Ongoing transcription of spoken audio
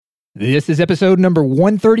This is episode number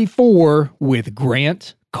 134 with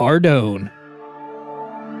Grant Cardone.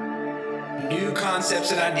 New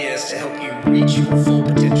concepts and ideas to help you reach your full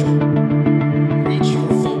potential. Reach your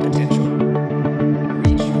full potential.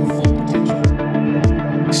 Reach your full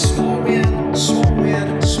potential. Small win, small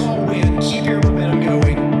win, small win. Keep your momentum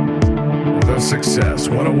going. The Success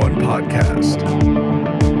 101 Podcast.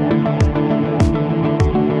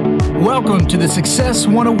 Welcome to the Success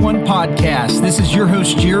 101 Podcast. This is your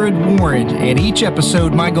host, Jared Warren, and each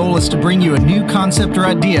episode, my goal is to bring you a new concept or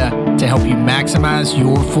idea to help you maximize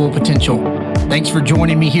your full potential. Thanks for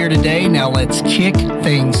joining me here today. Now let's kick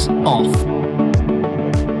things off.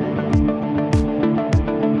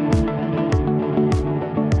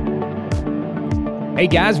 Hey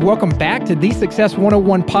guys, welcome back to the Success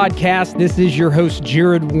 101 Podcast. This is your host,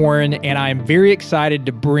 Jared Warren, and I am very excited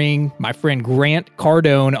to bring my friend Grant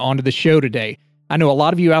Cardone onto the show today. I know a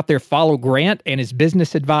lot of you out there follow Grant and his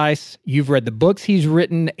business advice. You've read the books he's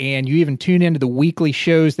written, and you even tune into the weekly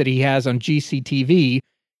shows that he has on GCTV,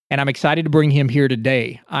 and I'm excited to bring him here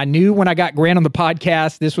today. I knew when I got Grant on the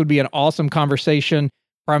podcast, this would be an awesome conversation,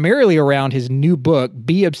 primarily around his new book,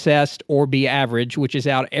 Be Obsessed or Be Average, which is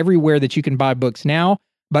out everywhere that you can buy books now,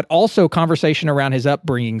 but also conversation around his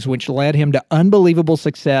upbringings, which led him to unbelievable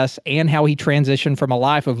success and how he transitioned from a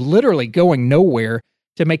life of literally going nowhere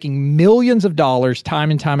to making millions of dollars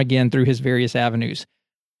time and time again through his various avenues.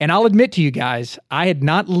 And I'll admit to you guys, I had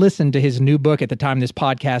not listened to his new book at the time this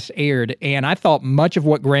podcast aired, and I thought much of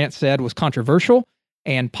what Grant said was controversial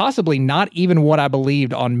and possibly not even what I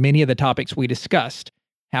believed on many of the topics we discussed.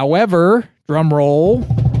 However, drum roll,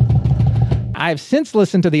 I have since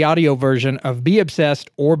listened to the audio version of Be Obsessed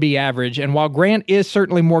or Be Average, and while Grant is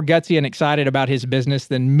certainly more gutsy and excited about his business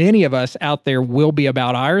than many of us out there will be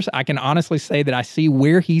about ours, I can honestly say that I see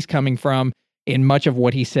where he's coming from in much of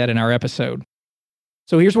what he said in our episode.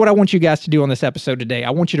 So here's what I want you guys to do on this episode today.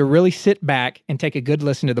 I want you to really sit back and take a good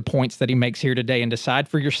listen to the points that he makes here today and decide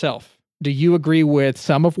for yourself. Do you agree with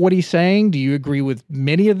some of what he's saying? Do you agree with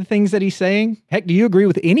many of the things that he's saying? Heck, do you agree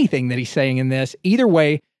with anything that he's saying in this? Either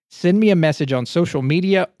way, send me a message on social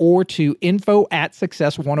media or to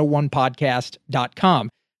info@success101podcast.com.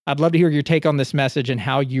 I'd love to hear your take on this message and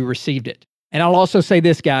how you received it. And I'll also say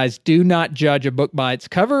this, guys, do not judge a book by its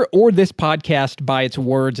cover or this podcast by its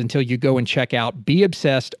words until you go and check out Be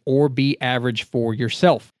Obsessed or Be Average for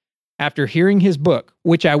yourself. After hearing his book,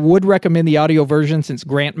 which I would recommend the audio version since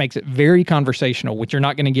Grant makes it very conversational, which you're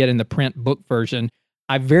not going to get in the print book version,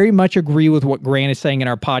 I very much agree with what Grant is saying in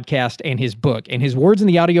our podcast and his book. And his words in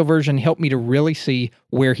the audio version help me to really see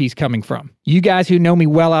where he's coming from. You guys who know me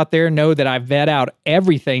well out there know that I vet out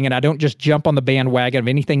everything and I don't just jump on the bandwagon of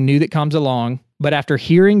anything new that comes along. But after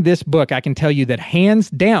hearing this book, I can tell you that hands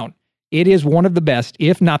down, it is one of the best,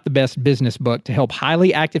 if not the best, business book to help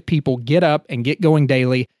highly active people get up and get going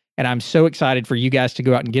daily. And I'm so excited for you guys to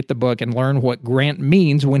go out and get the book and learn what Grant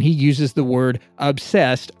means when he uses the word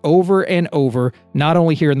obsessed over and over, not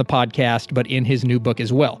only here in the podcast, but in his new book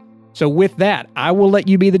as well. So with that, I will let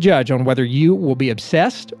you be the judge on whether you will be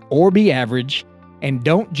obsessed or be average, and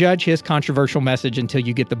don't judge his controversial message until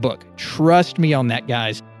you get the book. Trust me on that,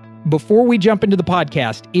 guys. Before we jump into the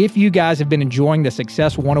podcast, if you guys have been enjoying the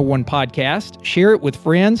Success 101 podcast, share it with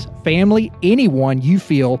friends, family, anyone you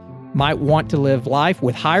feel might want to live life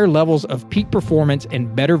with higher levels of peak performance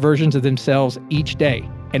and better versions of themselves each day.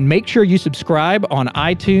 And make sure you subscribe on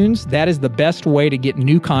iTunes. That is the best way to get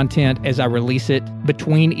new content as I release it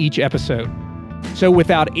between each episode. So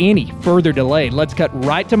without any further delay, let's cut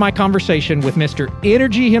right to my conversation with Mr.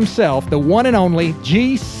 Energy himself, the one and only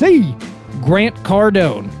GC, Grant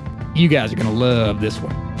Cardone. You guys are going to love this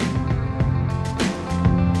one.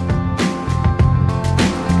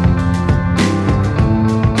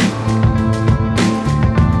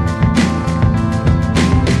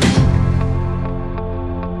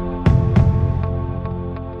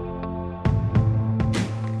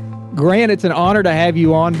 Grant, it's an honor to have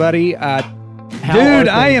you on, buddy. Dude,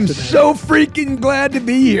 I am so freaking glad to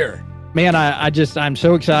be here. Man, I'm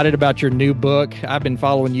so excited about your new book. I've been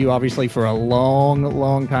following you, obviously, for a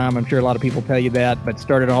long time. I'm sure a lot of people tell you that, but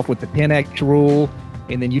started off with the 10X rule,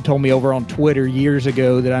 and then you told me over on Twitter years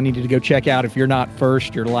ago that I needed to go check out if you're not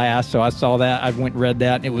first, you're last. So I saw that. I went and read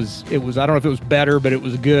that, and it was. I don't know if it was better, but it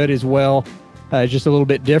was good as well. It's just a little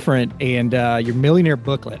bit different. And your millionaire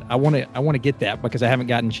booklet, I want to get that because I haven't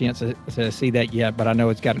gotten a chance to see that yet, but I know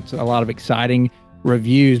it's got a lot of exciting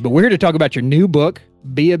reviews. But we're here to talk about your new book,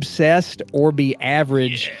 Be Obsessed or Be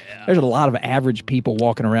Average. Yeah. There's a lot of average people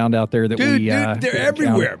walking around out there that they're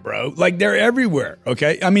everywhere, bro. Like, they're everywhere,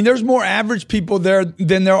 okay? I mean, there's more average people there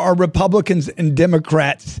than there are Republicans and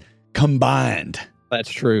Democrats combined. That's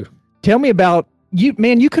true. Tell me about you,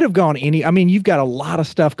 man. You could have gone you've got a lot of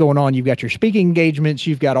stuff going on. You've got your speaking engagements.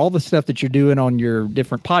 You've got all the stuff that you're doing on your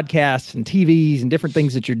different podcasts and TVs and different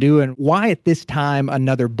things that you're doing. Why at this time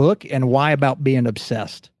another book, and why about being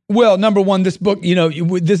obsessed? Well, number one, this book,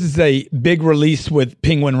 this is a big release with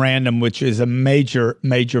Penguin Random, which is a major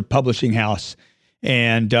publishing house.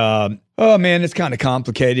 And, oh man, it's kind of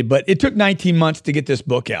complicated, but it took 19 months to get this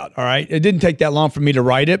book out. All right. It didn't take that long for me to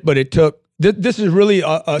write it, but it took, this is really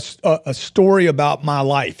a story about my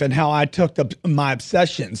life and how I took my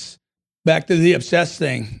obsessions. Back to the obsessed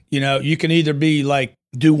thing. You can either be like,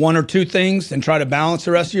 do one or two things and try to balance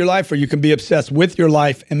the rest of your life, or you can be obsessed with your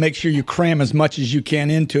life and make sure you cram as much as you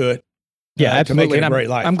can into it. Yeah, absolutely. To make it a great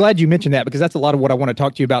life. I'm glad you mentioned that, because that's a lot of what I want to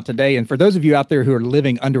talk to you about today. And for those of you out there who are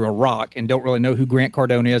living under a rock and don't really know who Grant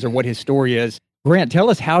Cardone is or what his story is, Grant, tell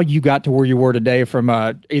us how you got to where you were today from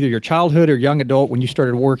either your childhood or young adult when you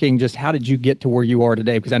started working. Just how did you get to where you are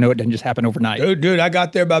today? Because I know it didn't just happen overnight. Dude, I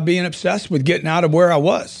got there by being obsessed with getting out of where I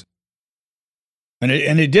was. And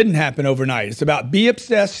it didn't happen overnight. It's about be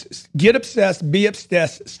obsessed, get obsessed, be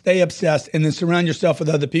obsessed, stay obsessed, and then surround yourself with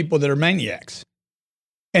other people that are maniacs.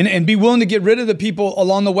 And be willing to get rid of the people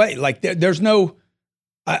along the way. Like there's no,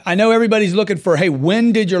 I know everybody's looking for, hey,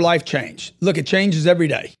 when did your life change? Look, it changes every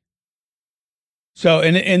day. So,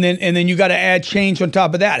 and then you got to add change on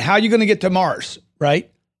top of that. How are you going to get to Mars,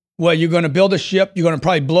 right? Well, you're going to build a ship. You're going to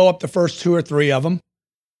probably blow up the first 2 or 3 of them.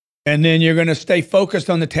 And then you're going to stay focused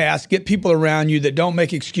on the task, get people around you that don't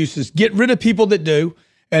make excuses, get rid of people that do.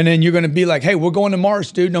 And then you're going to be like, hey, we're going to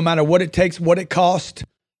Mars, dude, no matter what it takes, what it costs.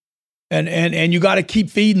 And you got to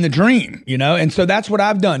keep feeding the dream, And so that's what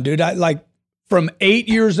I've done, dude. I like from 8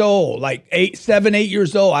 years old, like 7, 8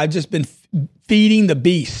 years old, I've just been feeding the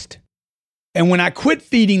beast. And when I quit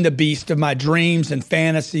feeding the beast of my dreams and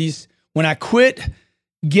fantasies, when I quit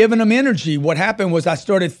giving them energy, what happened was I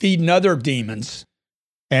started feeding other demons.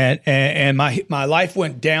 And my life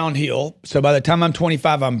went downhill. So by the time I'm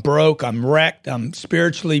 25, I'm broke, I'm wrecked, I'm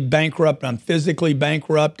spiritually bankrupt, I'm physically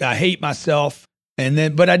bankrupt, I hate myself.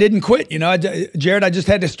 But I didn't quit, Jared, I just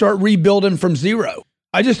had to start rebuilding from zero.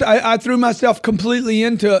 I threw myself completely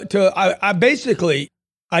into,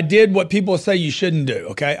 I did what people say you shouldn't do,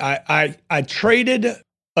 okay? I traded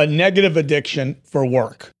a negative addiction for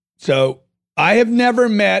work. So I have never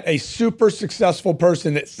met a super successful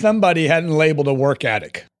person that somebody hadn't labeled a work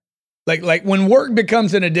addict. Like when work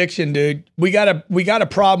becomes an addiction, dude, we got a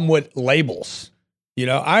problem with labels.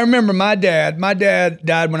 I remember my dad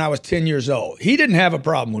died when I was 10 years old. He didn't have a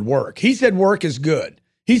problem with work. He said work is good.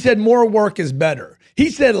 He said more work is better. He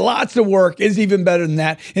said lots of work is even better than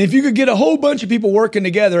that. And if you could get a whole bunch of people working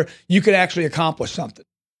together, you could actually accomplish something.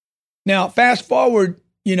 Now, fast forward,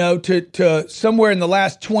 to somewhere in the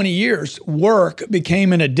last 20 years, work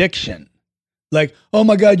became an addiction. Like, oh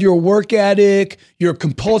my God, you're a work addict, you're a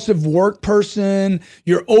compulsive work person,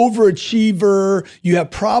 you're overachiever, you have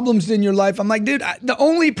problems in your life. I'm like, dude, the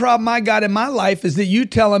only problem I got in my life is that you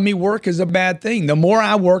telling me work is a bad thing. The more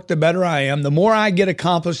I work, the better I am. The more I get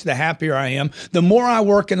accomplished, the happier I am. The more I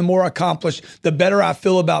work and the more I accomplish, the better I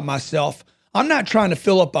feel about myself. I'm not trying to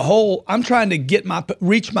fill up a hole. I'm trying to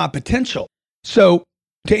reach my potential. So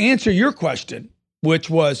to answer your question, which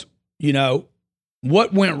was,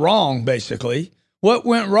 what went wrong, basically? What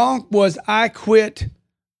went wrong was I quit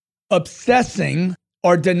obsessing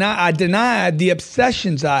I denied the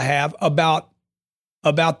obsessions I have about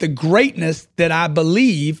the greatness that I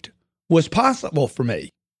believed was possible for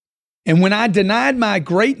me. And when I denied my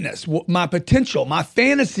greatness, my potential, my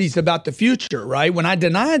fantasies about the future, right? When I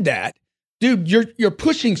denied that, dude, you're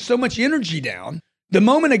pushing so much energy down. The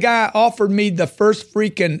moment a guy offered me the first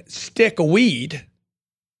freaking stick of weed,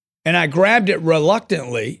 and I grabbed it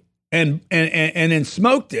reluctantly and then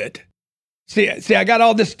smoked it. See, I got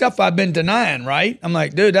all this stuff I've been denying, right? I'm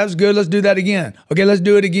like, dude, that was good. Let's do that again. Okay, let's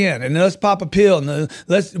do it again. And then let's pop a pill and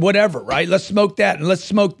let's whatever, right? Let's smoke that and let's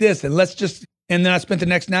smoke this and and then I spent the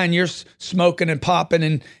next 9 years smoking and popping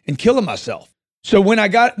and killing myself. So when I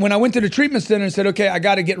went to the treatment center and said, okay, I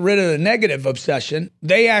got to get rid of the negative obsession,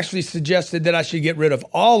 they actually suggested that I should get rid of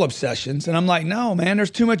all obsessions. And I'm like, no, man, there's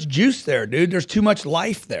too much juice there, dude. There's too much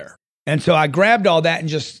life there. And so I grabbed all that and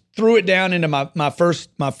just threw it down into my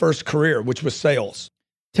first career, which was sales.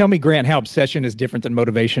 Tell me, Grant, how obsession is different than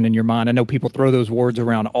motivation in your mind. I know people throw those words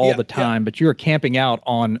around all the time, but you're camping out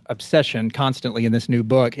on obsession constantly in this new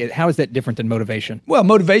book. How is that different than motivation? Well,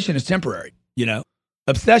 motivation is temporary,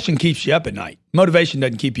 Obsession keeps you up at night. Motivation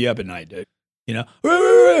doesn't keep you up at night, dude. Dude,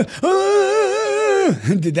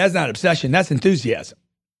 that's not obsession. That's enthusiasm.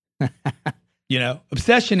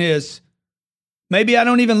 Obsession is, maybe I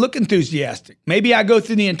don't even look enthusiastic. Maybe I go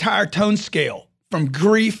through the entire tone scale from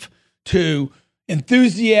grief to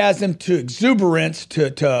enthusiasm to exuberance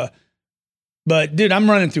but dude, I'm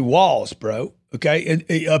running through walls, bro.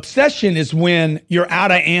 Okay. Obsession is when you're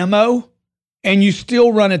out of ammo and you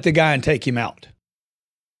still run at the guy and take him out.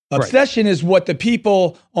 Obsession is what the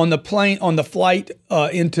people on the flight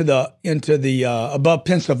into the above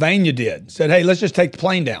Pennsylvania did. Said, hey, let's just take the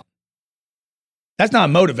plane down. That's not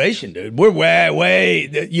motivation, dude. We're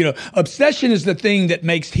way, obsession is the thing that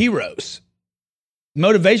makes heroes.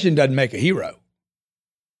 Motivation doesn't make a hero.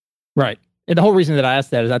 Right. And the whole reason that I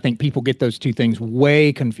asked that is I think people get those two things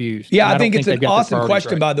way confused. Yeah, I think it's an awesome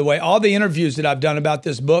question, by the way. All the interviews that I've done about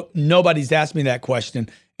this book, nobody's asked me that question.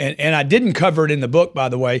 And I didn't cover it in the book, by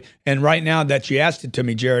the way. And right now that you asked it to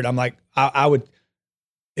me, Jared, I'm like, I would,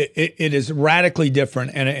 it is radically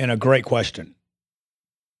different and a great question.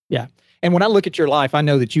 Yeah. And when I look at your life, I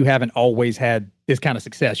know that you haven't always had this kind of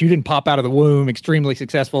success. You didn't pop out of the womb extremely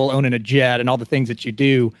successful, owning a jet and all the things that you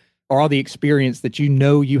do, or all the experience that you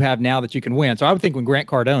know you have now that you can win. So I would think when Grant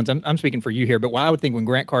Cardone's, I'm speaking for you here, but I would think when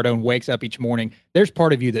Grant Cardone wakes up each morning, there's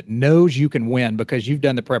part of you that knows you can win because you've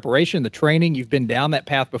done the preparation, the training, you've been down that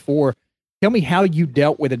path before. Tell me how you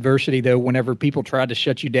dealt with adversity, though, whenever people tried to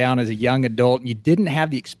shut you down as a young adult and you didn't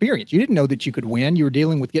have the experience. You didn't know that you could win. You were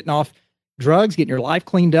dealing with getting off drugs, getting your life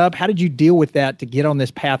cleaned up. How did you deal with that to get on this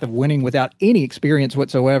path of winning without any experience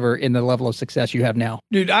whatsoever in the level of success you have now?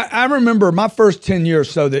 Dude, I remember my first 10 years,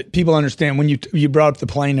 so that people understand when you brought up the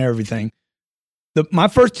plane and everything. My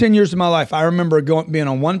first 10 years of my life, I remember being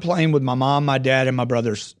on one plane with my mom, my dad, and my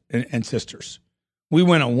brothers and sisters. We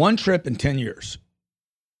went on one trip in 10 years.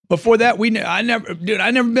 Before that, I never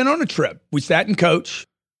been on a trip. We sat in coach.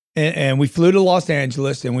 And we flew to Los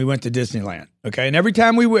Angeles and we went to Disneyland. Okay. And every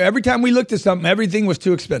time we looked at something, everything was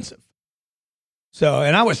too expensive. So,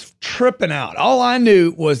 and I was tripping out. All I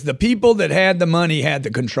knew was the people that had the money had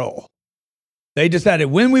the control. They decided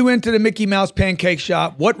when we went to the Mickey Mouse pancake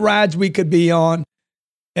shop, what rides we could be on.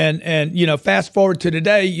 And fast forward to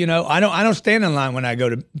today, I don't stand in line when I go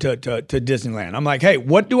to Disneyland. I'm like, hey,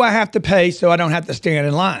 what do I have to pay so I don't have to stand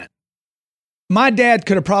in line? My dad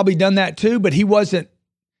could have probably done that too, but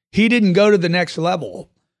he didn't go to the next level.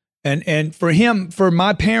 And for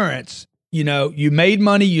my parents, you made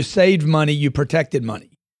money, you saved money, you protected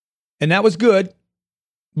money. And that was good,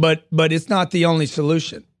 but it's not the only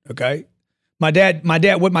solution, okay? What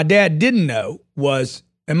my dad didn't know was,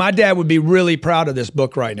 and my dad would be really proud of this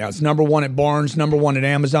book right now. It's #1 at Barnes, #1 at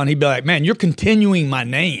Amazon. He'd be like, man, you're continuing my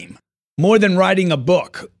name more than writing a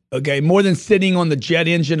book, okay? More than sitting on the jet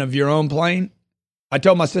engine of your own plane. I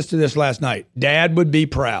told my sister this last night. Dad would be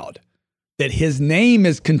proud that his name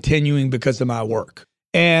is continuing because of my work.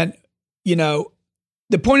 And,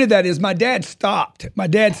 the point of that is my dad stopped. My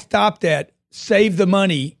dad stopped at save the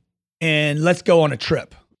money and let's go on a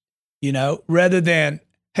trip, rather than,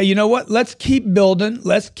 hey, you know what? Let's keep building.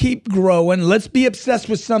 Let's keep growing. Let's be obsessed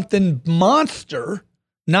with something monster,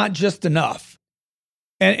 not just enough.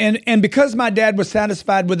 And because my dad was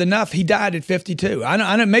satisfied with enough, he died at 52.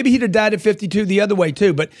 I know maybe he'd have died at 52 the other way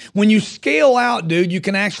too. But when you scale out, dude, you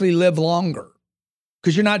can actually live longer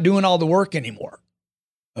because you're not doing all the work anymore.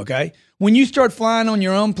 Okay. When you start flying on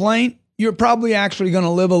your own plane, you're probably actually going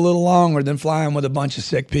to live a little longer than flying with a bunch of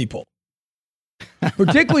sick people.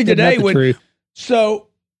 Particularly today. So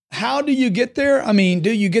how do you get there? I mean,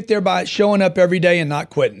 do you get there by showing up every day and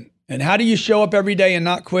not quitting? And how do you show up every day and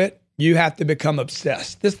not quit? You have to become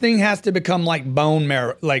obsessed. This thing has to become like bone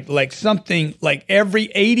marrow, like something like every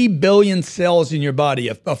 80 billion cells in your body.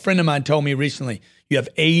 A friend of mine told me recently, you have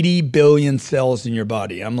 80 billion cells in your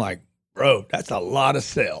body. I'm like, bro, that's a lot of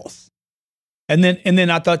cells. And then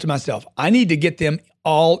I thought to myself, I need to get them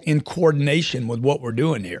all in coordination with what we're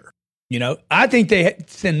doing here. I think they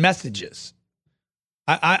send messages.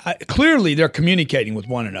 I clearly they're communicating with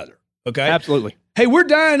one another. Okay. Absolutely. Hey, we're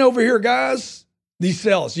dying over here, guys. These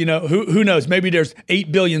cells, who knows? Maybe there's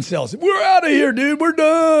 8 billion cells. We're out of here, dude. We're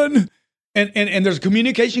done. And there's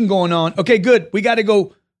communication going on. Okay, good. We got to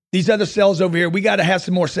go. These other cells over here, we got to have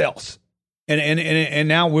some more cells. And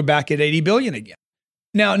now we're back at 80 billion again.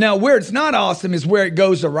 Now where it's not awesome is where it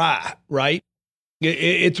goes awry, right?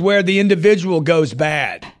 It's where the individual goes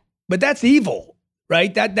bad. But that's evil,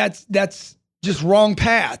 right? That's just wrong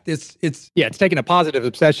path. It's taking a positive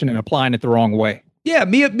obsession and applying it the wrong way. Yeah,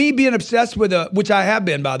 me being obsessed with which I have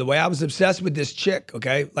been, by the way. I was obsessed with this chick,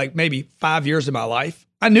 okay, like maybe 5 years of my life.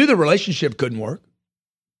 I knew the relationship couldn't work.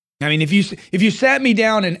 I mean, if you sat me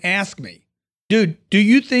down and asked me, dude, do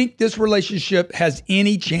you think this relationship has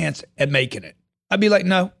any chance at making it? I'd be like,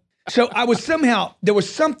 no. So there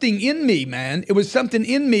was something in me, man. It was something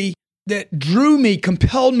in me that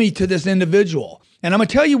compelled me to this individual. And I'm going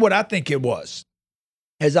to tell you what I think it was.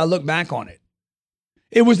 as I look back on it.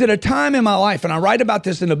 It was at a time in my life, and I write about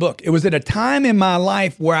this in the book. It was at a time in my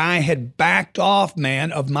life where I had backed off,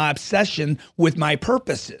 man, of my obsession with my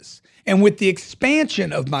purposes and with the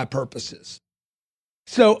expansion of my purposes.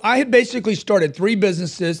 So I had basically started 3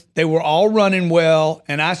 businesses. They were all running well,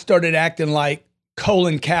 and I started acting like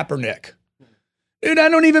Colin Kaepernick. Dude, I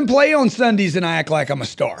don't even play on Sundays and I act like I'm a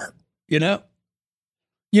star, you know?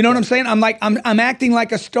 You know what I'm saying? I'm acting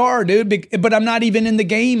like a star, dude, but I'm not even in the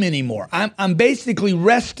game anymore. I'm basically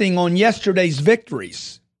resting on yesterday's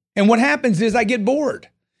victories. And what happens is I get bored,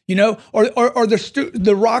 you know, or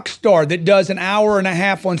the rock star that does an hour and a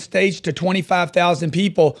half on stage to 25,000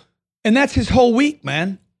 people. And that's his whole week,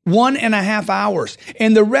 man. 1.5 hours.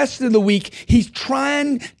 And the rest of the week, he's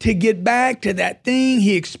trying to get back to that thing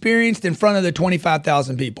he experienced in front of the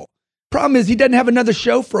 25,000 people. Problem is he doesn't have another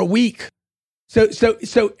show for a week.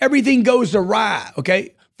 So everything goes awry,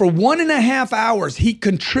 okay? For 1.5 hours, he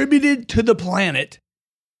contributed to the planet.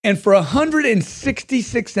 And for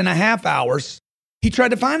 166.5 hours, he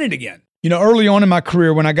tried to find it again. You know, early on in my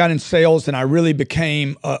career, when I got in sales and I really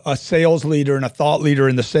became a sales leader and a thought leader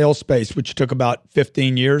in the sales space, which took about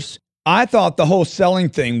 15 years, I thought the whole selling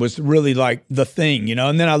thing was really like the thing, you know?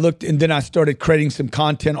 And then I started creating some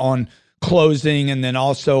content on closing and then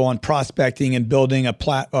also on prospecting and building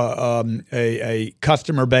a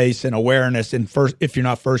customer base and awareness. And first, if you're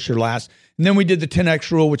not first, you're last. And then we did the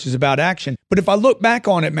 10X rule, which is about action. But if I look back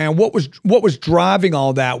on it, man, what was driving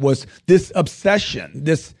all that was this obsession,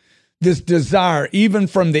 this desire, even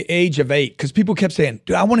from the age of 8, because people kept saying,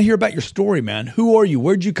 dude, I want to hear about your story, man. Who are you?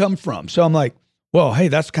 Where'd you come from? So I'm like, well, hey,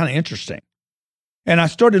 that's kind of interesting. And I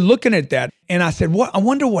started looking at that and I said, I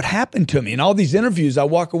wonder what happened to me. In all these interviews, I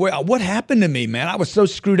walk away, what happened to me, man? I was so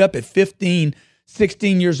screwed up at 15,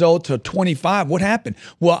 16 years old to 25. What happened?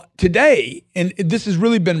 Well, today, and this has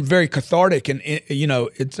really been very cathartic and, you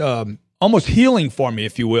know, it's almost healing for me,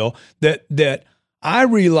 if you will, that I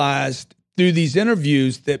realized through these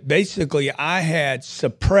interviews that basically I had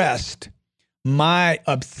suppressed my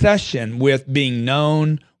obsession with being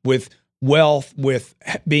known, with wealth, with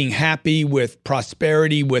being happy, with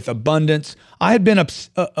prosperity, with abundance. I had been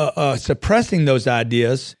suppressing those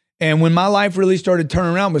ideas. And when my life really started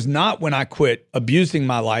turning around was not when I quit abusing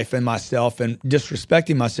my life and myself and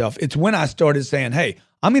disrespecting myself. It's when I started saying, hey,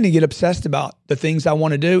 I'm going to get obsessed about the things I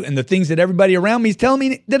want to do and the things that everybody around me is telling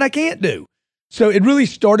me that I can't do. So it really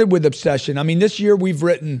started with obsession. I mean, this year I've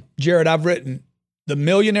written the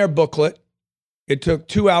Millionaire Booklet. It took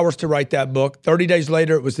 2 hours to write that book. 30 days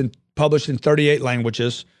later, it was published in 38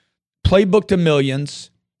 languages. Playbook to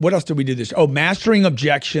Millions. What else did we do this? Oh, Mastering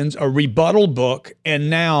Objections, a rebuttal book, and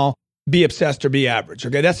now Be Obsessed or Be Average.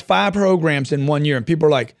 Okay, that's 5 programs in 1 year. And people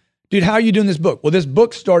are like, dude, how are you doing this book? Well, this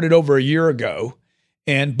book started over a year ago,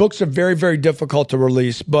 and books are very, very difficult to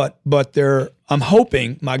release, but I'm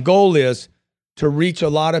hoping, my goal is to reach a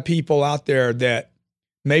lot of people out there that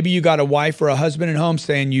maybe you got a wife or a husband at home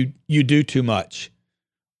saying you do too much,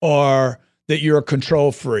 or that you're a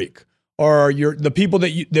control freak, or you're the people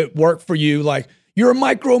that work for you, like you're a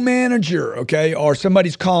micromanager, okay? Or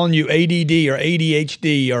somebody's calling you ADD or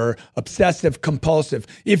ADHD or obsessive compulsive.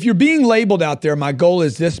 If you're being labeled out there, my goal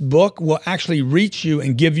is this book will actually reach you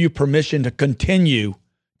and give you permission to continue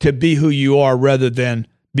to be who you are rather than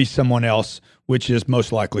be someone else, which is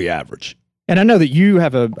most likely average. And I know that you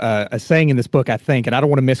have a saying in this book, I think, and I don't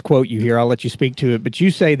want to misquote you here. I'll let you speak to it. But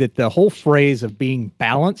you say that the whole phrase of being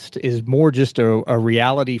balanced is more just a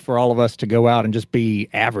reality for all of us to go out and just be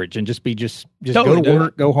average and just totally go to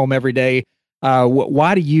work, go home every day.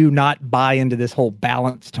 Why do you not buy into this whole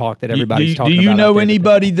balance talk that everybody's talking about? Do you know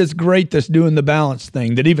anybody that's great that's doing the balance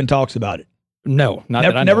thing that even talks about it? No,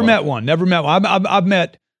 never met one.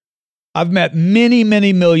 I've met many,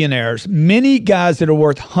 many millionaires, many guys that are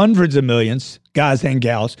worth hundreds of millions, guys and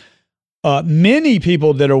gals, many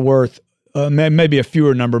people that are worth maybe a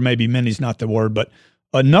fewer number, maybe many's not the word, but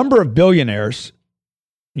a number of billionaires.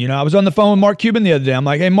 You know, I was on the phone with Mark Cuban the other day. I'm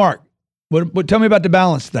like, hey, Mark, tell me about the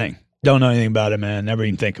balance thing. Don't know anything about it, man. Never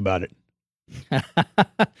even think about it.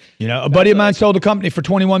 You know, a buddy of mine sold a company for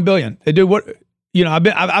 $21 billion. They do what, you know,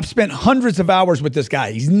 I've spent hundreds of hours with this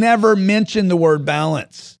guy. He's never mentioned the word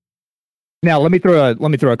balance. Now, let me throw a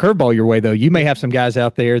curveball your way, though. You may have some guys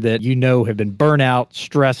out there that you know have been burnt out,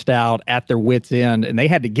 stressed out, at their wits' end, and they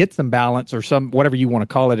had to get some balance or some whatever you want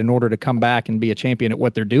to call it in order to come back and be a champion at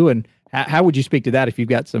what they're doing. How would you speak to that if you've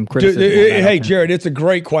got some criticism? Hey, Jared, it's a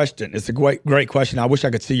great question. It's a great question. I wish I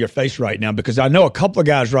could see your face right now because I know a couple of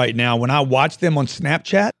guys right now, when I watch them on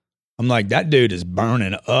Snapchat, I'm like, that dude is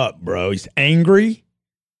burning up, bro. He's angry.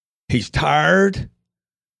 He's tired.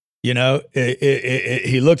 You know,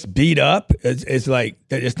 he looks beat up. It's like,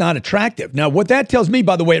 it's not attractive. Now, what that tells me,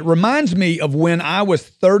 by the way, it reminds me of when I was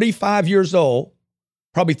 35 years old,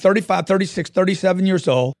 probably 35, 36, 37 years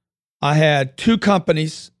old. I had 2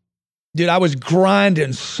 companies. Dude, I was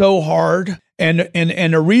grinding so hard. And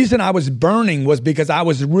the reason I was burning was because I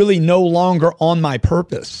was really no longer on my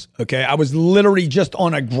purpose. Okay. I was literally just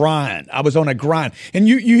on a grind. I was on a grind. And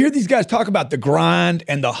you hear these guys talk about the grind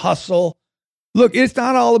and the hustle. Look, it's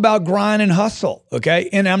not all about grind and hustle. Okay.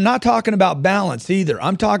 And I'm not talking about balance either.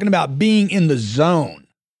 I'm talking about being in the zone.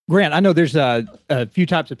 Grant, I know there's a few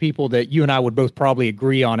types of people that you and I would both probably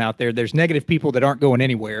agree on out there. There's negative people that aren't going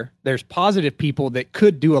anywhere. There's positive people that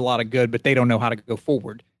could do a lot of good, but they don't know how to go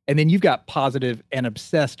forward. And then you've got positive and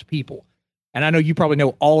obsessed people. And I know you probably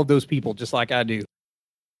know all of those people just like I do.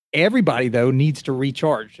 Everybody, though, needs to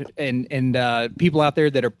recharge. And people out there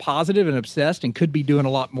that are positive and obsessed and could be doing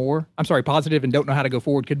a lot more. I'm sorry, positive and don't know how to go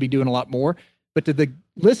forward could be doing a lot more. But to the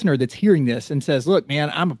listener that's hearing this and says, look, man,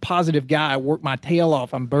 I'm a positive guy. I work my tail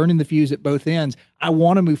off. I'm burning the fuse at both ends. I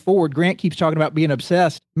want to move forward. Grant keeps talking about being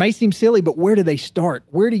obsessed. May seem silly, but where do they start?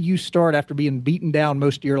 Where do you start after being beaten down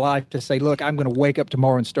most of your life to say, look, I'm going to wake up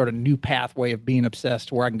tomorrow and start a new pathway of being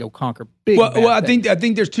obsessed where I can go conquer big Well, I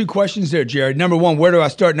think there's 2 questions there, Jared. Number 1, where do I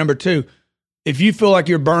start? Number 2, if you feel like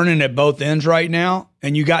you're burning at both ends right now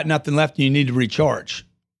and you got nothing left and you need to recharge.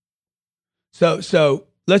 So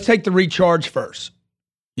let's take the recharge first.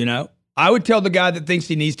 You know, I would tell the guy that thinks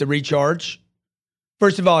he needs to recharge.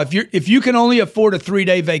 First of all, if you can only afford a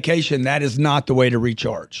 3-day vacation, that is not the way to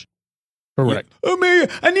recharge. Correct. Oh man,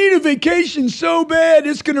 I need a vacation so bad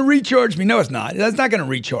it's going to recharge me. No, it's not. That's not going to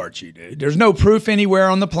recharge you, dude. There's no proof anywhere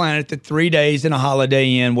on the planet that 3 days in a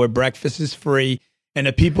Holiday Inn where breakfast is free and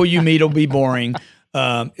the people you meet will be boring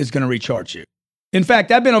is going to recharge you. In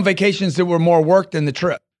fact, I've been on vacations that were more work than the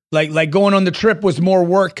trip. Like going on the trip was more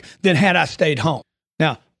work than had I stayed home.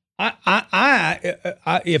 Now,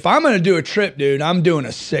 if I'm going to do a trip, dude, I'm doing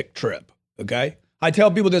a sick trip, okay? I tell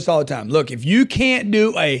people this all the time. Look, if you can't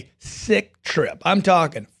do a sick trip, I'm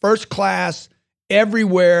talking first class,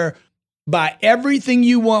 everywhere, buy everything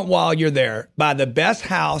you want while you're there, buy the best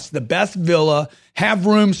house, the best villa, have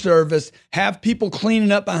room service, have people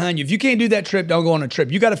cleaning up behind you. If you can't do that trip, don't go on a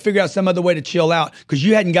trip. You got to figure out some other way to chill out because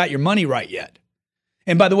you hadn't got your money right yet.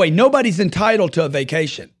 And by the way, nobody's entitled to a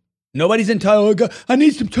vacation. Nobody's entitled, I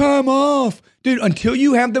need some time off. Dude, until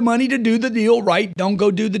you have the money to do the deal right, don't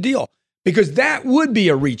go do the deal. Because that would be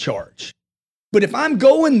a recharge. But if I'm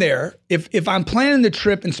going there, if I'm planning the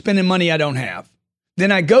trip and spending money I don't have,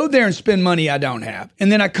 then I go there and spend money I don't have. And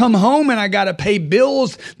then I come home and I got to pay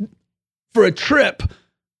bills for a trip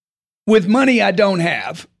with money I don't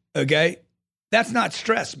have. Okay? That's not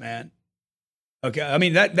stress, man. Okay? I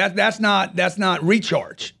mean, that's not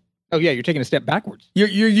recharge. Oh yeah, you're taking a step backwards. You're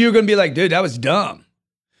going to be like, dude, that was dumb.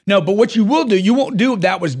 No, but what you will do, you won't do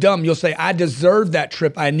that was dumb. You'll say, I deserved that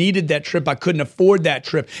trip. I needed that trip. I couldn't afford that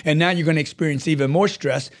trip. And now you're going to experience even more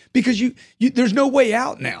stress because there's no way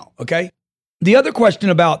out now, okay? The other question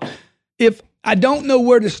about if I don't know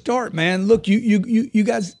where to start, man, look, you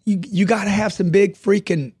guys, you got to have some big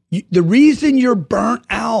freaking, the reason you're burnt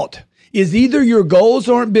out is either your goals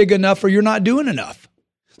aren't big enough or you're not doing enough.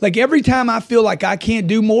 Like every time I feel like I can't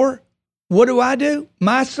do more, what do?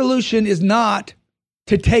 My solution is not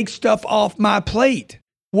to take stuff off my plate.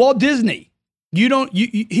 Walt Disney,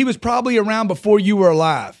 he was probably around before you were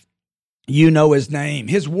alive. You know his name.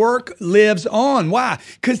 His work lives on. Why?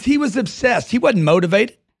 Because he was obsessed. He wasn't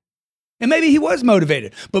motivated. And maybe he was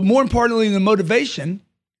motivated. But more importantly than motivation,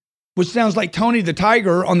 which sounds like Tony the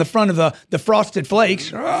Tiger on the front of the Frosted Flakes.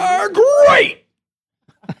 Great!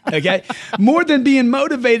 Okay? More than being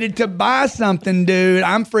motivated to buy something, dude,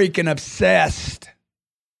 I'm freaking obsessed.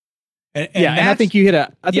 And I think you hit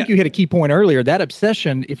a key point earlier. That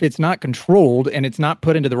obsession, if it's not controlled and it's not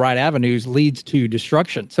put into the right avenues, leads to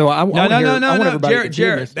destruction. So No,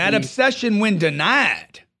 Jared, that obsession when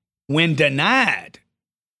denied, when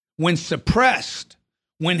suppressed,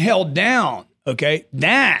 when held down, okay,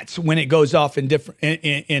 that's when it goes off in different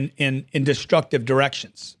in destructive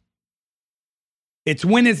directions. It's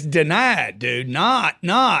when it's denied, dude, not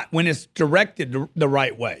when it's directed the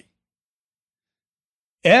right way.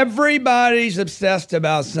 Everybody's obsessed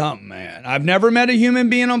about something, man. I've never met a human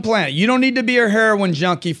being on planet. You don't need to be a heroin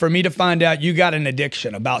junkie for me to find out you got an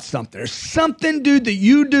addiction about something. There's something, dude, that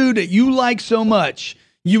you do that you like so much,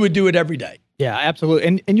 you would do it every day. Yeah,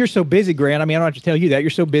 absolutely. And you're so busy, Grant. I mean, I don't have to tell you that.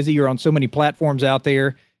 You're so busy. You're on so many platforms out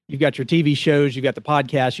there. You've got your TV shows, you've got the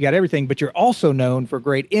podcast, you got everything, but you're also known for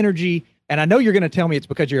great energy And I know you're going to tell me it's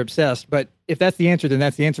because you're obsessed, but if that's the answer, then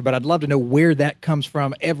that's the answer. But I'd love to know where that comes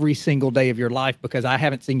from every single day of your life, because I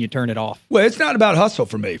haven't seen you turn it off. Well, it's not about hustle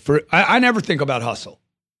for me. I never think about hustle.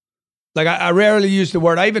 Like I rarely use the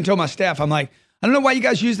word. I even told my staff, I'm like, I don't know why you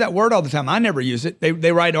guys use that word all the time. I never use it.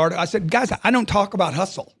 They write articles. I said, guys, I don't talk about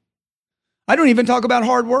hustle. I don't even talk about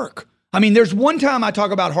hard work. I mean, there's one time I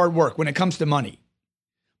talk about hard work when it comes to money.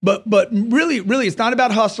 But really, it's not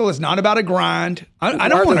about hustle. It's not about a grind. I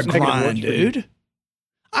don't want to grind, dude.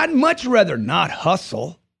 I'd much rather not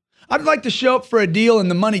hustle. I'd like to show up for a deal and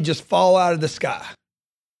the money just fall out of the sky.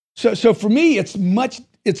 So for me,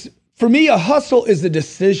 for me, a hustle is a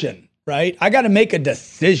decision, right? I got to make a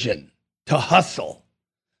decision to hustle.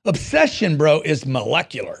 Obsession, bro, is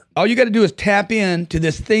molecular. All you got to do is tap into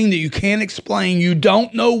this thing that you can't explain. You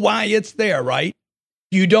don't know why it's there, right?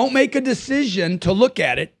 You don't make a decision to look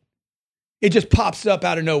at it. It just pops up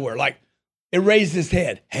out of nowhere. Like it raised its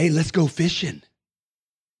head. Hey, let's go fishing.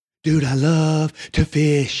 Dude, I love to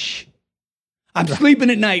fish. I'm sleeping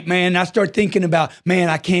at night, man. I start thinking about, man,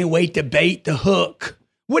 I can't wait to bait the hook.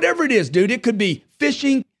 Whatever it is, dude. It could be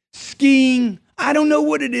fishing, skiing. I don't know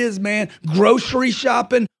what it is, man. Grocery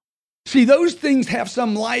shopping. See, those things have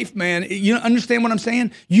some life, man. You understand what I'm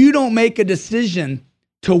saying? You don't make a decision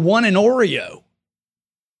to want an Oreo.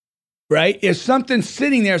 Right? If something's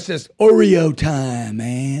sitting there says, Oreo time,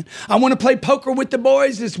 man. I want to play poker with the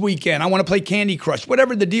boys this weekend. I want to play Candy Crush,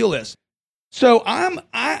 whatever the deal is. So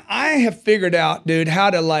I have figured out, dude, how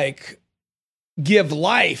to like give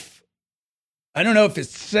life. I don't know if it's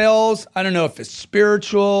sales. I don't know if it's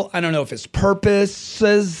spiritual. I don't know if it's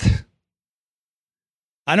purposes.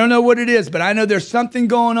 I don't know what it is, but I know there's something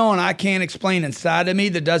going on I can't explain inside of me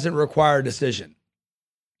that doesn't require a decision.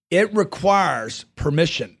 It requires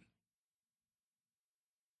permission.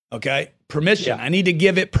 Okay? Permission. Yeah. I need to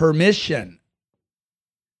give it permission.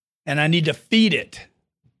 And I need to feed it.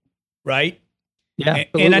 Right? Yeah.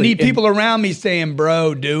 And I need people around me saying,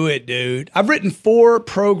 bro, do it, dude. I've written 4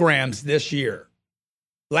 programs this year.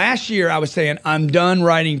 Last year, I was saying, I'm done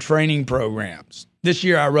writing training programs. This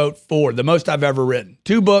year, I wrote 4, the most I've ever written.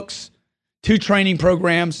 2 books, 2 training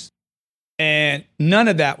programs, and none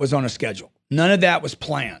of that was on a schedule. None of that was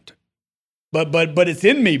planned. But it's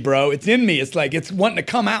in me, bro. It's in me. It's like it's wanting to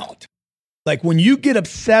come out. Like when you get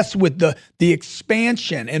obsessed with the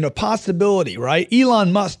expansion and the possibility, right?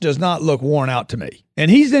 Elon Musk does not look worn out to me.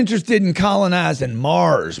 And he's interested in colonizing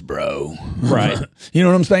Mars, bro. Right. You know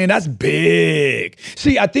what I'm saying? That's big.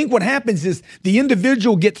 See, I think what happens is the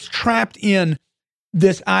individual gets trapped in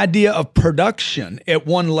this idea of production at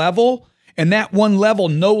one level, and that one level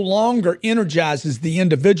no longer energizes the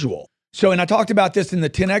individual. So, and I talked about this in the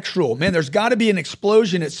 10X rule, man, there's got to be an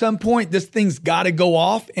explosion. At some point, this thing's got to go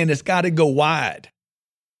off and it's got to go wide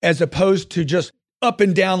as opposed to just up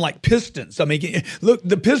and down like pistons. I mean, look,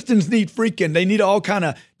 the pistons they need all kind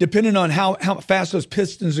of, depending on how fast those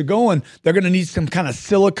pistons are going, they're going to need some kind of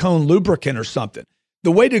silicone lubricant or something.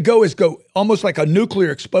 The way to go is go almost like a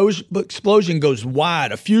nuclear explosion goes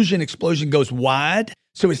wide. A fusion explosion goes wide.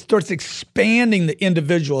 So it starts expanding the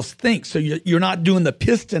individual's think. So you're not doing the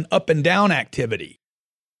piston up and down activity.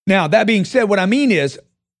 Now, that being said, what I mean is,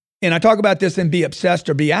 and I talk about this in Be Obsessed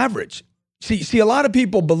or Be Average. See, a lot of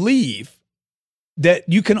people believe that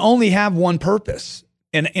you can only have one purpose.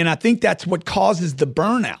 And I think that's what causes the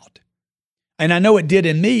burnout. And I know it did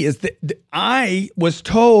in me, is that I was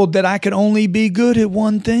told that I could only be good at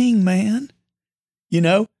one thing, man. You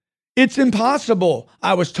know, it's impossible,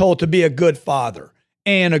 I was told, to be a good father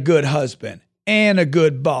and a good husband and a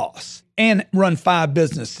good boss and run 5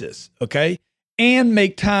 businesses, okay? And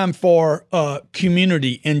make time for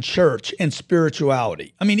community and church and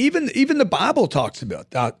spirituality. I mean, even the Bible talks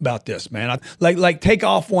about this, man. Like take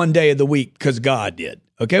off one day of the week because God did.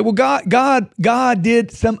 Okay, well, God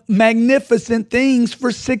did some magnificent things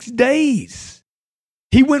for 6 days.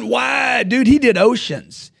 He went wide, dude. He did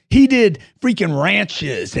oceans. He did freaking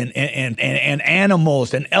ranches and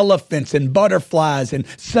animals and elephants and butterflies and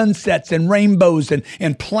sunsets and rainbows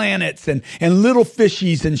and planets and little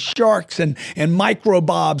fishies and sharks and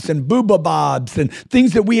microbobs and boobabobs and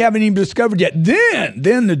things that we haven't even discovered yet.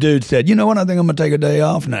 Then the dude said, you know what? I think I'm going to take a day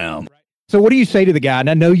off now. So what do you say to the guy? And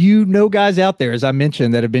I know you know guys out there, as I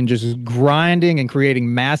mentioned, that have been just grinding and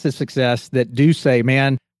creating massive success that do say,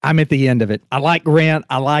 man, I'm at the end of it. I like Grant.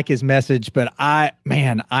 I like his message, but I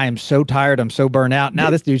am so tired. I'm so burnt out. Now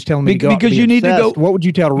this dude's telling me to go because you need to go. What would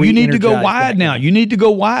you tell to You need to go wide now. You need to go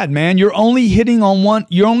wide, man. You're only hitting on one.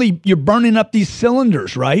 You're burning up these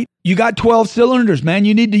cylinders, right? You got 12 cylinders, man.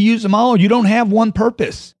 You need to use them all. You don't have one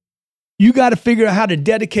purpose. You got to figure out how to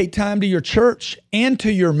dedicate time to your church and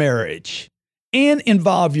to your marriage and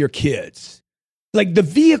involve your kids. Like the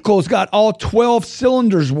vehicle's got all 12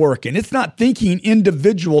 cylinders working. It's not thinking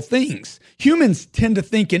individual things. Humans tend to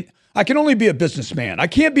think I can only be a businessman. I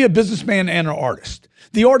can't be a businessman and an artist.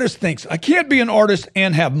 The artist thinks, I can't be an artist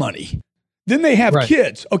and have money. Then they have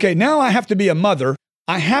kids. Okay, now I have to be a mother.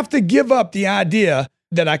 I have to give up the idea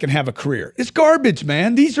that I can have a career. It's garbage,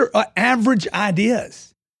 man. These are average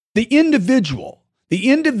ideas. The individual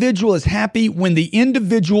is happy when the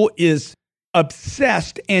individual is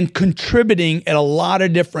obsessed and contributing at a lot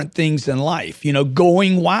of different things in life,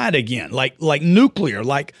 going wide again, like nuclear,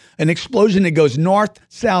 like an explosion that goes north,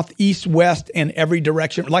 south, east, west, and every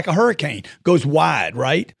direction, like a hurricane, goes wide,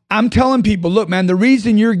 right? I'm telling people, look, man, the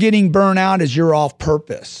reason you're getting burnt out is you're off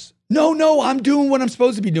purpose. No, I'm doing what I'm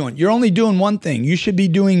supposed to be doing. You're only doing one thing. You should be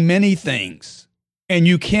doing many things. And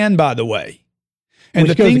you can, by the way. And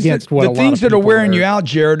the things that are wearing you out,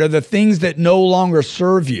 Jared, are the things that no longer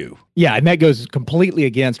serve you. Yeah, and that goes completely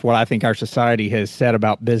against what I think our society has said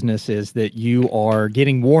about business is that you are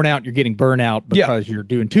getting worn out, you're getting burnt out because you're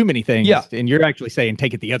doing too many things. Yeah. And you're actually saying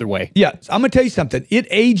take it the other way. Yeah, I'm going to tell you something. It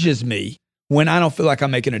ages me when I don't feel like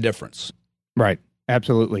I'm making a difference. Right.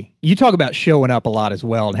 Absolutely. You talk about showing up a lot as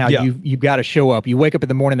well and how you've got to show up. You wake up in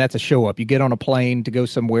the morning, that's a show up. You get on a plane to go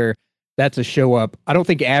somewhere, that's a show up. I don't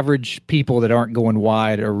think average people that aren't going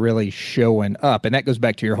wide are really showing up. And that goes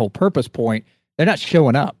back to your whole purpose point. They're not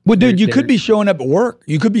showing up. Well, dude, you could be showing up at work.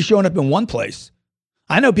 You could be showing up in one place.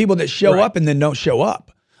 I know people that show up and then don't show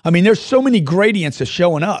up. I mean, there's so many gradients of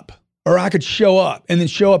showing up. Or I could show up and then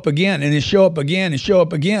show up again and then show up again and show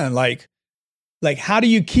up again. Like how do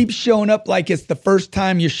you keep showing up like it's the first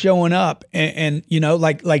time you're showing up and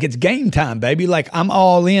like it's game time, baby. Like I'm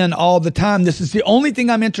all in all the time. This is the only thing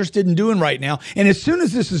I'm interested in doing right now. And as soon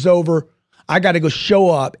as this is over, I got to go show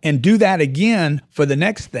up and do that again for the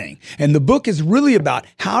next thing. And the book is really about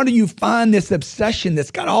how do you find this obsession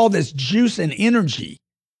that's got all this juice and energy.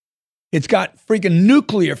 It's got freaking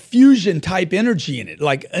nuclear fusion type energy in it,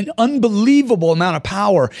 like an unbelievable amount of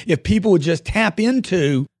power if people would just tap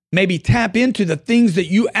into the things that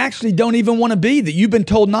you actually don't even want to be, that you've been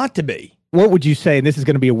told not to be. What would you say, and this is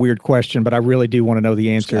going to be a weird question, but I really do want to know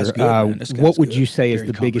the answer. What would you say is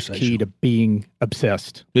the biggest key to being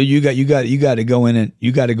obsessed? Dude, you got to go in and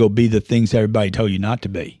you got to go be the things everybody told you not to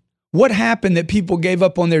be. What happened that people gave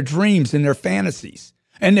up on their dreams and their fantasies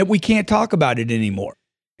and that we can't talk about it anymore?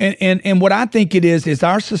 And what I think it is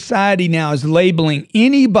our society now is labeling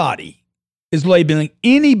anybody with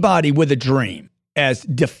a dream as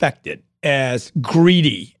defected, as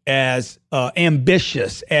greedy, as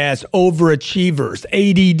ambitious, as overachievers,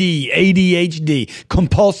 ADD, ADHD,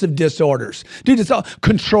 compulsive disorders. Dude, it's all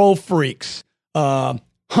control freaks,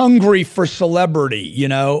 hungry for celebrity,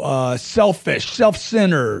 selfish,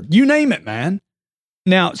 self-centered, you name it, man.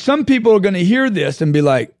 Now, some people are going to hear this and be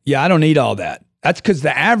like, yeah, I don't need all that. That's because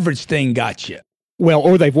the average thing got you. Well,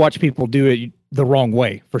 or they've watched people do it the wrong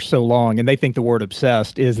way for so long, and they think the word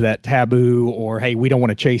obsessed is that taboo, or, hey, we don't want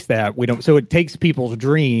to chase that. So it takes people's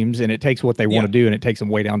dreams and it takes what they want to do and it takes them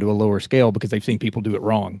way down to a lower scale because they've seen people do it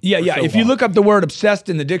wrong. Yeah. If you look up the word obsessed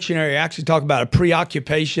in the dictionary, actually talk about a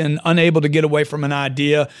preoccupation, unable to get away from an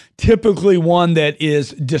idea, typically one that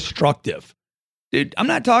is destructive. Dude, I'm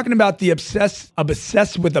not talking about the obsessed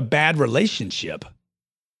with a bad relationship.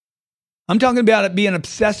 I'm talking about it being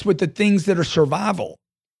obsessed with the things that are survival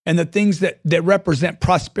and the things that represent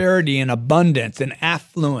prosperity and abundance and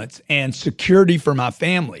affluence and security for my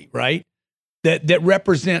family, right? That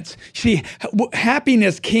represents,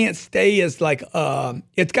 happiness can't stay as like,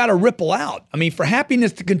 it's got to ripple out. I mean, for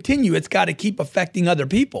happiness to continue, it's got to keep affecting other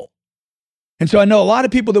people. And so I know a lot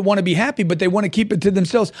of people that want to be happy, but they want to keep it to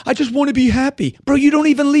themselves. I just want to be happy. Bro, you don't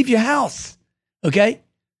even leave your house, okay?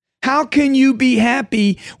 How can you be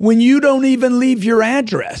happy when you don't even leave your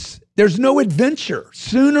address? There's no adventure.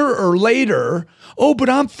 Sooner or later, but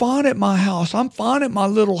I'm fine at my house. I'm fine at my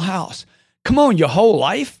little house. Come on, your whole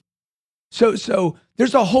life? So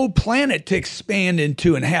there's a whole planet to expand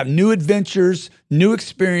into and have new adventures, new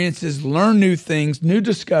experiences, learn new things, new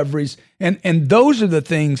discoveries. And those are the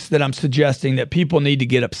things that I'm suggesting that people need to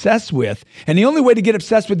get obsessed with. And the only way to get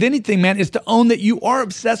obsessed with anything, man, is to own that you are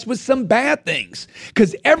obsessed with some bad things.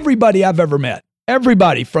 Because everybody I've ever met,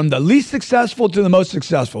 everybody from the least successful to the most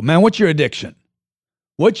successful, man, what's your addiction?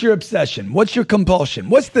 What's your obsession? What's your compulsion?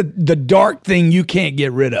 What's the dark thing you can't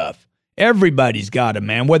get rid of? Everybody's got it,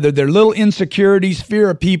 man, whether they're little insecurities, fear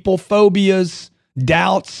of people, phobias,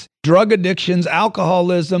 doubts, drug addictions,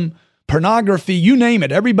 alcoholism, pornography, you name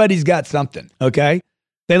it. Everybody's got something, okay?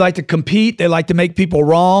 They like to compete. They like to make people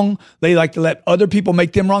wrong. They like to let other people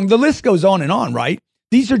make them wrong. The list goes on and on, right?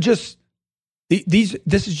 These are just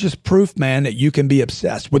This is just proof, man, that you can be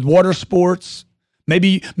obsessed with water sports.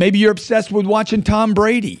 Maybe you're obsessed with watching Tom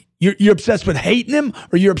Brady. You're obsessed with hating him,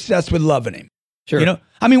 or you're obsessed with loving him. Sure. You know,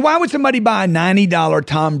 I mean, why would somebody buy a $90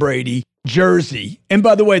 Tom Brady jersey? And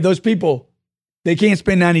by the way, those people, they can't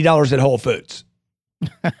spend $90 at Whole Foods.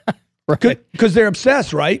 Right. Because they're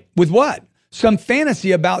obsessed, right? With what? Some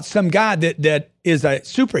fantasy about some guy that is a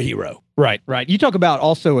superhero. Right. You talk about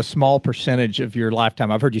also a small percentage of your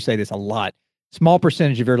lifetime. I've heard you say this a lot. Small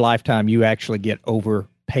percentage of your lifetime you actually get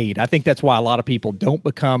overpaid. I think that's why a lot of people don't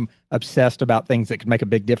become obsessed about things that could make a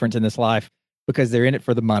big difference in this life, because they're in it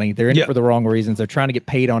for the money. They're in it for the wrong reasons. They're trying to get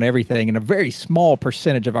paid on everything. And a very small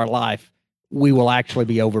percentage of our life, we will actually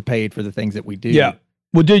be overpaid for the things that we do. Yeah.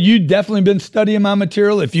 Well, dude, you definitely been studying my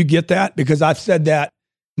material if you get that, because I've said that.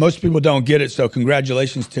 Most people don't get it, so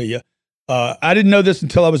congratulations to you. I didn't know this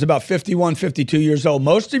until I was about 51, 52 years old.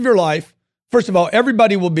 Most of your life, first of all,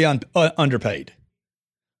 everybody will be underpaid.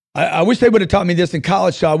 I wish they would have taught me this in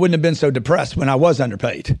college so I wouldn't have been so depressed when I was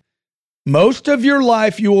underpaid. Most of your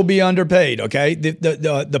life, you will be underpaid, okay?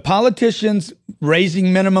 The politicians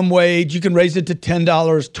raising minimum wage, you can raise it to $10,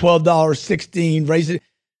 $12, $16, raise it.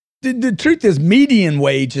 The truth is, median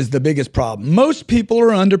wage is the biggest problem. Most people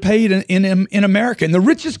are underpaid in America. In the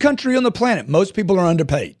richest country on the planet, most people are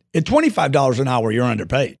underpaid. At $25 an hour, you're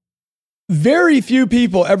underpaid. Very few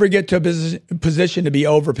people ever get to a position to be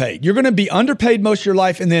overpaid. You're going to be underpaid most of your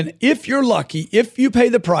life, and then if you're lucky, if you pay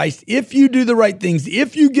the price, if you do the right things,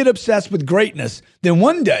 if you get obsessed with greatness, then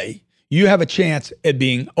one day you have a chance at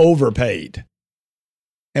being overpaid.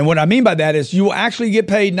 And what I mean by that is you will actually get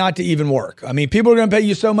paid not to even work. I mean, people are going to pay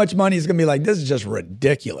you so much money, it's going to be like, this is just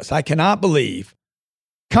ridiculous. I cannot believe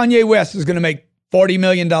Kanye West is going to make $40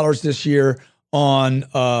 million this year on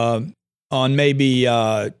maybe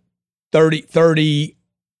 30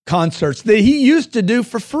 concerts that he used to do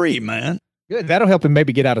for free, man. Good. That'll help him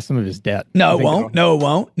maybe get out of some of his debt. No, it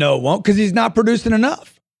won't, because he's not producing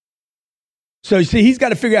enough. So you see, he's got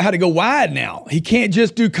to figure out how to go wide now. He can't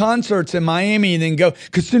just do concerts in Miami and then go,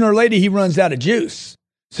 because sooner or later he runs out of juice.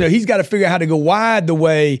 So he's got to figure out how to go wide the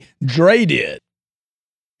way Dre did.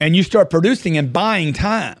 And you start producing and buying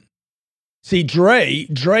time. See, Dre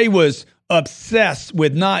was obsessed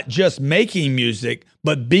with not just making music,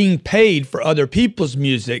 but being paid for other people's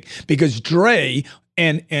music, because Dre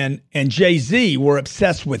and Jay-Z were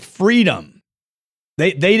obsessed with freedom.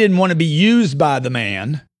 They didn't want to be used by the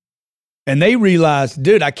man. And they realized,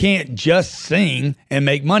 dude, I can't just sing and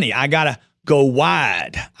make money. I got to go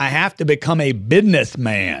wide. I have to become a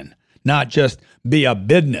businessman, not just be a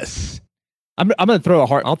business. I'm going to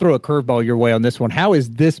I'll throw a curveball your way on this one. How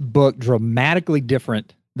is this book dramatically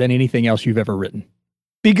different than anything else you've ever written?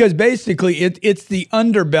 Because basically it's the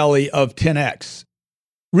underbelly of 10X.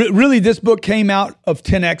 Really, this book came out of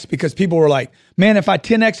 10X because people were like, man, if I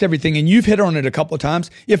 10X everything, and you've hit on it a couple of times,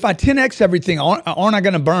 if I 10X everything, aren't I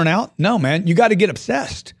going to burn out? No, man, you got to get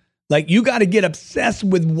obsessed. Like, you got to get obsessed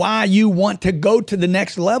with why you want to go to the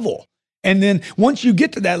next level. And then once you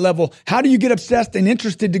get to that level, how do you get obsessed and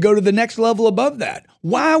interested to go to the next level above that?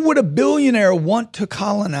 Why would a billionaire want to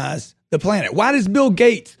colonize the planet? Why does Bill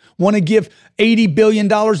Gates want to give $80 billion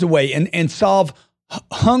away and solve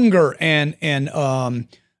hunger and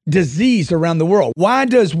disease around the world? Why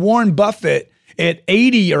does Warren Buffett at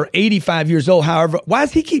 80 or 85 years old, however, why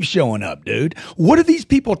does he keep showing up, dude? What are these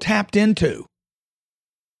people tapped into?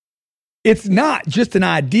 It's not just an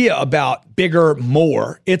idea about bigger,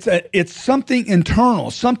 more. It's something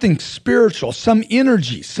internal, something spiritual, some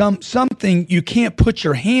energy, something you can't put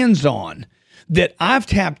your hands on that I've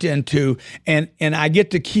tapped into, and I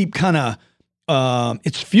get to keep kind of,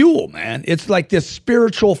 it's fuel, man. It's like this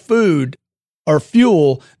spiritual food or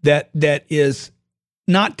fuel that is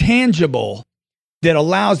not tangible, that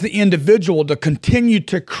allows the individual to continue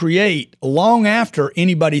to create long after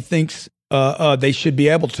anybody thinks they should be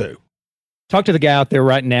able to. Talk to the guy out there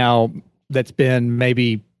right now that's been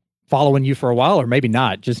maybe following you for a while, or maybe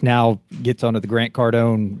not, just now gets onto the Grant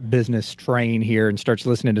Cardone business train here and starts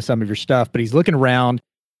listening to some of your stuff, but he's looking around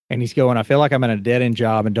and he's going, I feel like I'm in a dead-end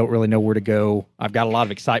job and don't really know where to go. I've got a lot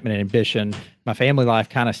of excitement and ambition. My family life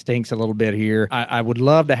kind of stinks a little bit here. I would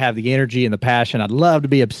love to have the energy and the passion. I'd love to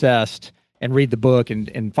be obsessed and read the book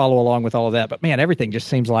and follow along with all of that. But man, everything just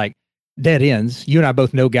seems like dead ends. You and I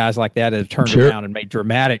both know guys like that have turned around and made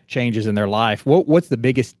dramatic changes in their life. What's the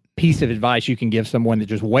biggest piece of advice you can give someone that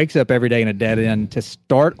just wakes up every day in a dead end to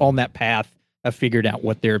start on that path of figuring out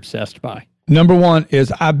what they're obsessed by? Number one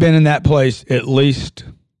is, I've been in that place at least,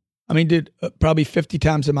 probably 50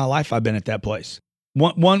 times in my life I've been at that place.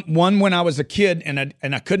 One when I was a kid and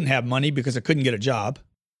I couldn't have money because I couldn't get a job.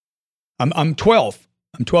 I'm 12.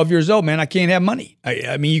 I'm 12 years old, man. I can't have money.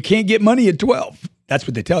 I mean, you can't get money at 12. That's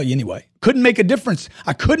what they tell you anyway. Couldn't make a difference.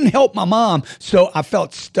 I couldn't help my mom, so I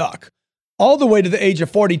felt stuck. All the way to the age of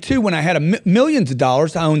 42 when I had millions of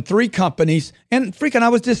dollars. I owned 3 companies, and freaking I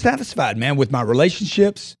was dissatisfied, man, with my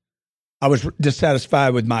relationships. I was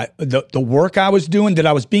dissatisfied with the work I was doing that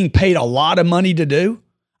I was being paid a lot of money to do.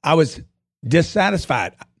 I was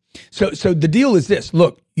dissatisfied. So the deal is this.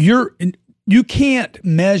 Look, you can't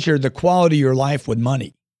measure the quality of your life with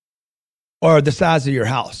money or the size of your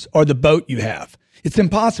house or the boat you have. It's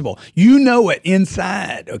impossible. You know it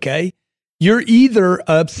inside, okay? You're either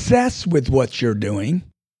obsessed with what you're doing,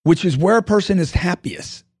 which is where a person is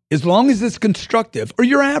happiest, as long as it's constructive, or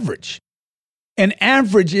you're average. And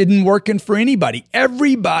average isn't working for anybody.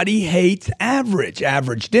 Everybody hates average.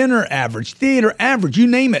 Average dinner, average theater, average, you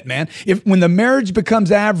name it, man. When the marriage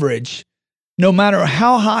becomes average, no matter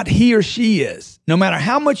how hot he or she is, no matter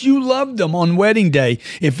how much you love them on wedding day,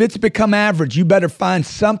 if it's become average, you better find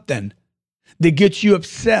something that gets you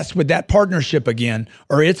obsessed with that partnership again,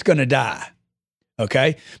 or it's going to die.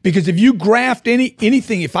 Okay? Because if you graph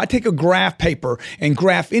anything, if I take a graph paper and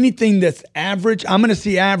graph anything that's average, I'm going to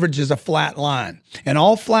see average as a flat line. And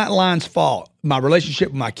all flat lines fall. My relationship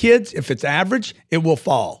with my kids, if it's average, it will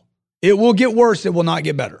fall. It will get worse. It will not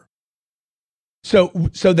get better. So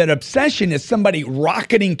that obsession is somebody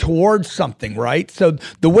rocketing towards something, right? So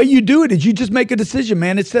the way you do it is you just make a decision,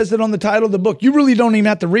 man. It says it on the title of the book. You really don't even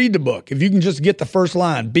have to read the book. If you can just get the first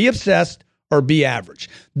line, be obsessed or be average.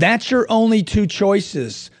 That's your only 2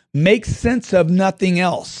 choices. Make sense of nothing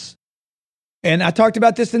else. And I talked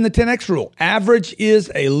about this in the 10X rule. Average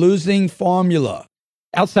is a losing formula.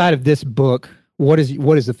 Outside of this book, what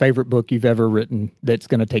is the favorite book you've ever written that's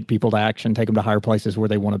going to take people to action, take them to higher places where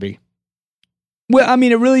they want to be? Well, I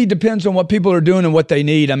mean, it really depends on what people are doing and what they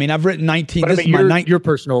need. I mean, I've written 19. But, your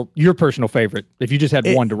personal favorite, if you just had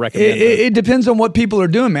one to recommend. It depends on what people are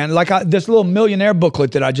doing, man. Like this little millionaire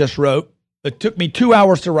booklet that I just wrote. It took me 2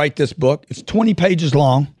 hours to write this book. It's 20 pages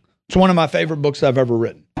long. It's one of my favorite books I've ever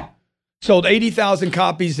written. Sold 80,000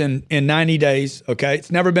 copies in 90 days, okay?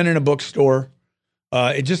 It's never been in a bookstore.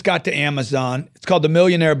 It just got to Amazon. It's called The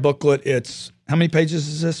Millionaire Booklet. It's, how many pages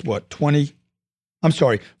is this?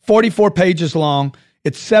 44 pages long.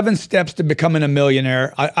 It's 7 steps to becoming a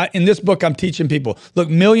millionaire. In this book, I'm teaching people, look,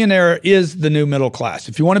 millionaire is the new middle class.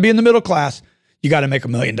 If you want to be in the middle class, you got to make $1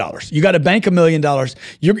 million. You got to bank $1 million.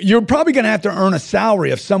 You're probably going to have to earn a salary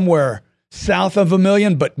of somewhere south of $1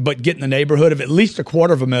 million, but get in the neighborhood of at least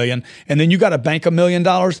 $250,000. And then you got to bank $1 million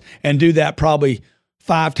and do that probably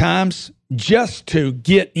 5 times just to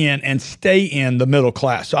get in and stay in the middle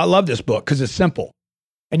class. So I love this book because it's simple.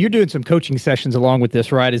 And you're doing some coaching sessions along with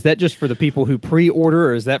this, right? Is that just for the people who pre-order,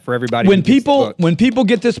 or is that for everybody? When people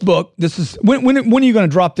get this book, this is when are you going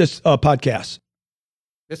to drop this podcast?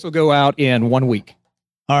 This will go out in 1 week.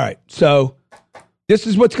 All right. So this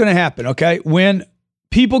is what's going to happen, okay? When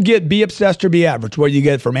people get Be Obsessed or Be Average, where you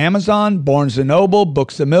get it from Amazon, Barnes & Noble,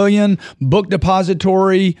 Books A Million, Book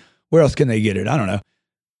Depository, where else can they get it? I don't know.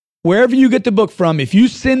 Wherever you get the book from, if you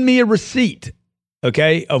send me a receipt,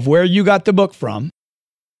 okay, of where you got the book from,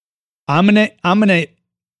 I'm gonna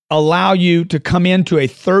allow you to come into a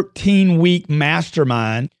 13-week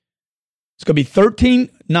mastermind. It's going to be 13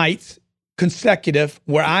 nights consecutive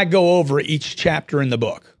where I go over each chapter in the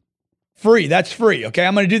book. Free. That's free. Okay.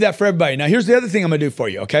 I'm going to do that for everybody. Now, here's the other thing I'm going to do for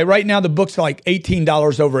you. Okay. Right now, the book's like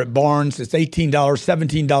 $18 over at Barnes. It's $18,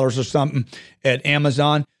 $17 or something at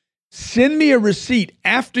Amazon. Send me a receipt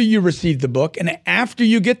after you receive the book. And after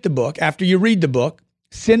you get the book, after you read the book,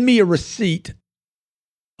 send me a receipt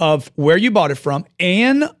of where you bought it from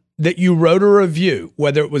and that you wrote a review,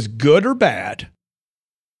 whether it was good or bad.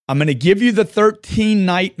 I'm going to give you the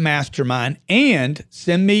 13-night mastermind and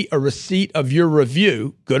send me a receipt of your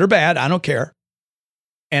review, good or bad, I don't care.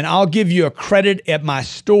 And I'll give you a credit at my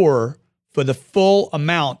store for the full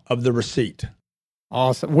amount of the receipt.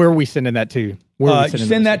 Awesome. Where are we sending that to?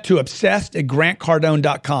 Send that to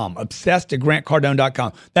obsessed@grantcardone.com.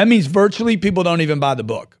 Obsessed@grantcardone.com. That means virtually people don't even buy the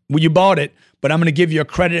book. Well, you bought it, but I'm going to give you a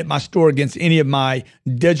credit at my store against any of my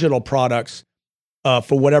digital products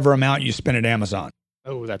for whatever amount you spend at Amazon.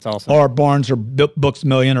 Oh, that's awesome. Or Barnes or Books A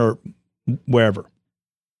Million or wherever.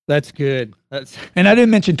 That's good. And I didn't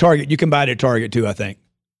mention Target. You can buy it at Target too, I think.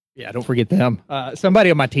 Yeah, don't forget them. Somebody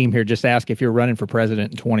on my team here just asked if you're running for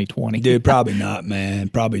president in 2020. Dude, probably not, man.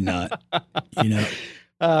 Probably not. You know.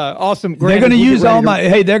 Awesome. They're going to use all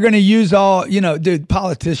they're going to use all, dude,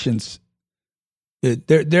 politicians,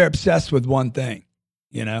 they're obsessed with one thing,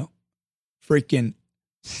 freaking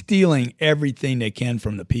stealing everything they can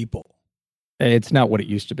from the people. It's not what it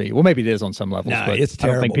used to be. Well, maybe it is on some levels, No, but it's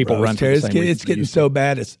terrible. I don't think people bro. run for the same reasons It's they getting used so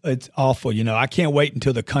bad. It's awful. You know, I can't wait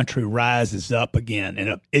until the country rises up again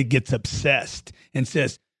and it gets obsessed and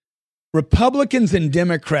says, Republicans and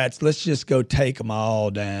Democrats, let's just go take them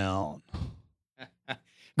all down.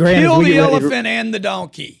 Grant, Kill as we the get ready to- elephant and the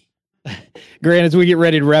donkey. Grant, as we get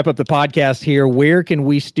ready to wrap up the podcast here, where can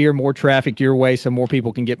we steer more traffic your way so more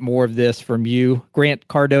people can get more of this from you?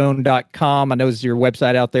 GrantCardone.com. I know this is your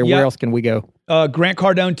website out there. Yep. Where else can we go? Grant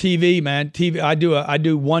Cardone TV, man. TV. I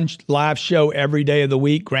do one live show every day of the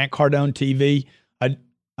week. Grant Cardone TV.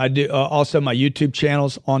 I do also my YouTube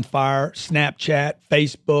channels on fire. Snapchat,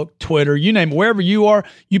 Facebook, Twitter. You name it. Wherever you are,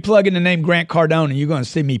 you plug in the name Grant Cardone, and you're going to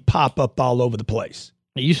see me pop up all over the place.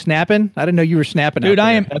 Are you snapping? I didn't know you were snapping. Dude, out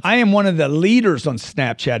I there. am one of the leaders on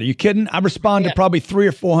Snapchat. Are you kidding? I respond to probably 300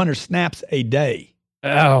 or 400 snaps a day.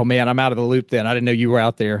 Oh man, I'm out of the loop then. I didn't know you were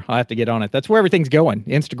out there. I'll have to get on it. That's where everything's going.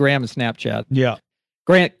 Instagram and Snapchat. Yeah.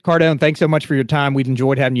 Grant Cardone, thanks so much for your time. We've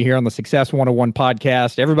enjoyed having you here on the Success 101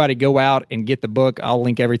 podcast. Everybody go out and get the book. I'll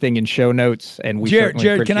link everything in show notes. And we Jared, can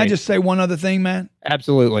I appreciate- just say one other thing, man?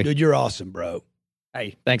 Absolutely. Dude, you're awesome, bro.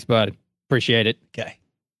 Hey, thanks, bud. Appreciate it. Okay.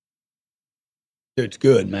 Dude, it's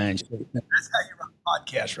good, man. That's how you run a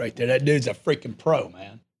podcast right there. That dude's a freaking pro,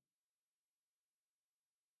 man.